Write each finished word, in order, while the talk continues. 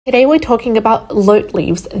Today we're talking about lote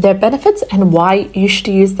leaves, their benefits and why you should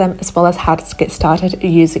use them, as well as how to get started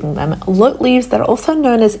using them. Lote leaves, they're also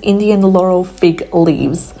known as Indian laurel fig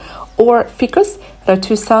leaves or ficus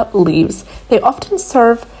retusa leaves. They often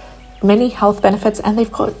serve many health benefits and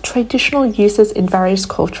they've got traditional uses in various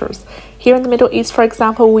cultures. Here in the Middle East, for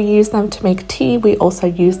example, we use them to make tea. We also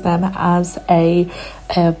use them as a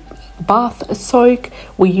bath soak.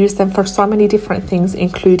 We use them for so many different things,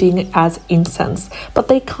 including as incense, but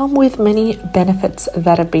they come with many benefits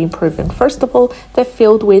that have been proven. First of all, they're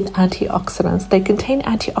filled with antioxidants. They contain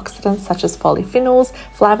antioxidants such as polyphenols,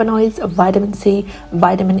 flavonoids, vitamin C,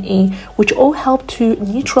 vitamin E, which all help to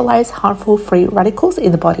neutralize harmful free radicals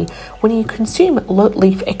in the body. When you consume lote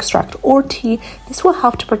leaf extract or tea, this will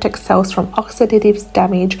help to protect cells from oxidative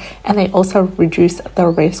damage, and they also reduce the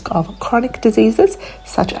risk of chronic diseases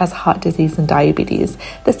such as heart disease and diabetes.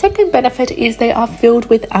 The second benefit is they are filled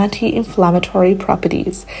with anti-inflammatory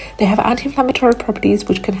properties. They have anti-inflammatory properties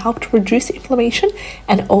which can help to reduce inflammation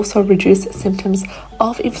and also reduce symptoms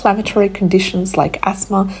of inflammatory conditions like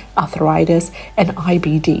asthma, arthritis, and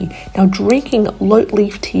IBD. Now, drinking lote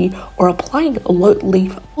leaf tea or applying lote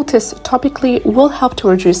leaf poultice topically will help to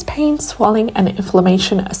reduce pain, swelling, and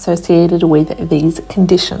inflammation associated with these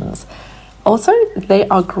conditions. Also, they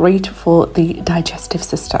are great for the digestive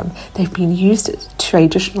system. They've been used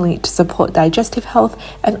traditionally to support digestive health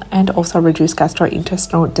and also reduce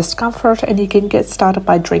gastrointestinal discomfort. And you can get started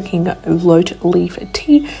by drinking lote leaf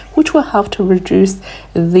tea, which will help to reduce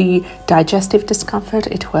the digestive discomfort.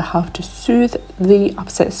 It will help to soothe the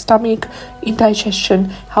upset stomach, indigestion,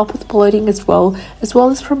 help with bloating as well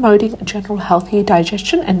as promoting general healthy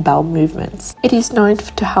digestion and bowel movements. It is known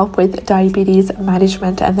to help with diabetes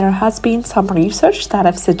management, and there has been some research that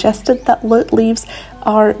have suggested that lote leaves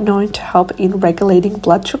are known to help in regulating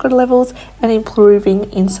blood sugar levels and improving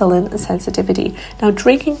insulin sensitivity. Now,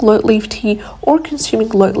 drinking lote leaf tea or consuming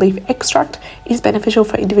lote leaf extract is beneficial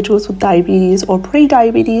for individuals with diabetes or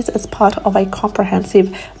pre-diabetes as part of a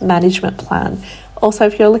comprehensive management plan. Also,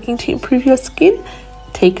 if you're looking to improve your skin,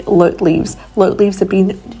 take lote leaves. Lote leaves have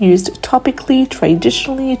been used topically,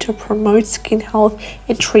 traditionally, to promote skin health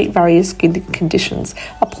and treat various skin conditions.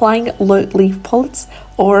 Applying lote leaf poultice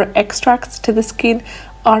or extracts to the skin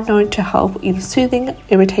are known to help in soothing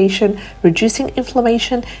irritation, reducing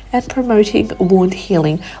inflammation, and promoting wound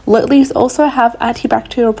healing. Lote leaves also have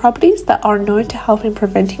antibacterial properties that are known to help in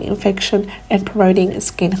preventing infection and promoting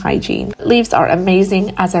skin hygiene. Leaves are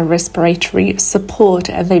amazing as a respiratory support,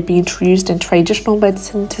 and they've been used in traditional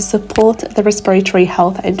medicine to support the respiratory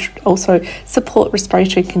health and also support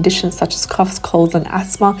respiratory conditions such as coughs, colds, and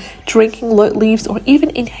asthma. Drinking lote leaves or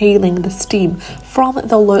even inhaling the steam from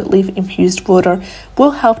the lote leaf infused water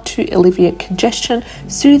will help to alleviate congestion,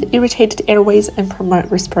 soothe irritated airways, and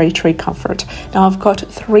promote respiratory comfort. Now, I've got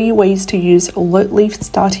 3 ways to use lote leaf,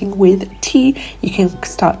 starting with tea. You can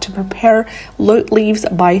start to prepare lote leaves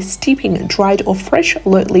by steeping dried or fresh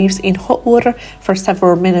lote leaves in hot water for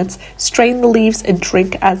several minutes. Strain the leaves and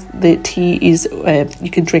drink as the tea is,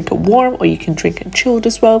 you can drink it warm or you can drink it chilled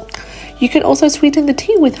as well. You can also sweeten the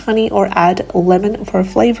tea with honey or add lemon for a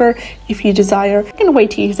flavor if you desire. And the way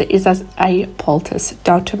to use it is as a poultice.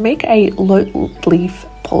 Now, to make a lote leaf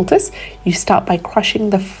poultice, you start by crushing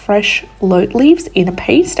the fresh lote leaves in a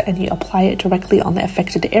paste and you apply it directly on the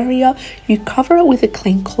affected area. You cover it with a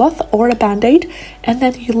clean cloth or a band-aid, and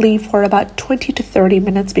then you leave for about 20 to 30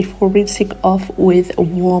 minutes before rinsing off with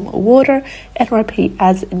warm water, and repeat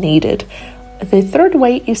as needed. The third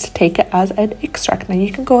way is to take it as an extract. Now,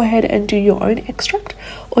 you can go ahead and do your own extract,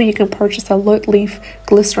 or you can purchase a lote leaf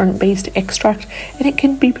glycerin based extract, and it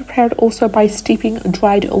can be prepared also by steeping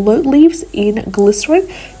dried lote leaves in glycerin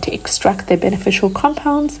to extract their beneficial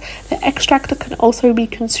compounds. The extract can also be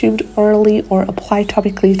consumed orally or applied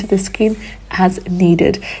topically to the skin as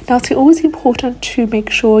needed. Now, it's always important to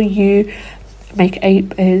make sure you make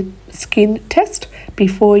a skin test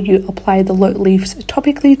before you apply the lote leaves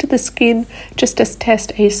topically to the skin, just to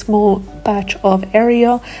test a small batch of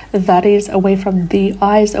area that is away from the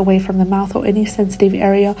eyes, away from the mouth, or any sensitive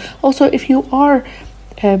area. Also, if you are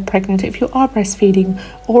pregnant, if you are breastfeeding,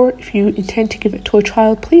 or if you intend to give it to a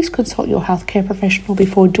child, please consult your healthcare professional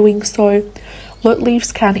before doing so. Lote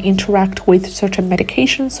leaves can interact with certain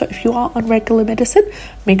medications, so if you are on regular medicine,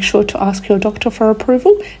 make sure to ask your doctor for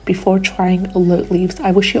approval before trying lote leaves.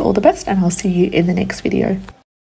 I wish you all the best, and I'll see you in the next video.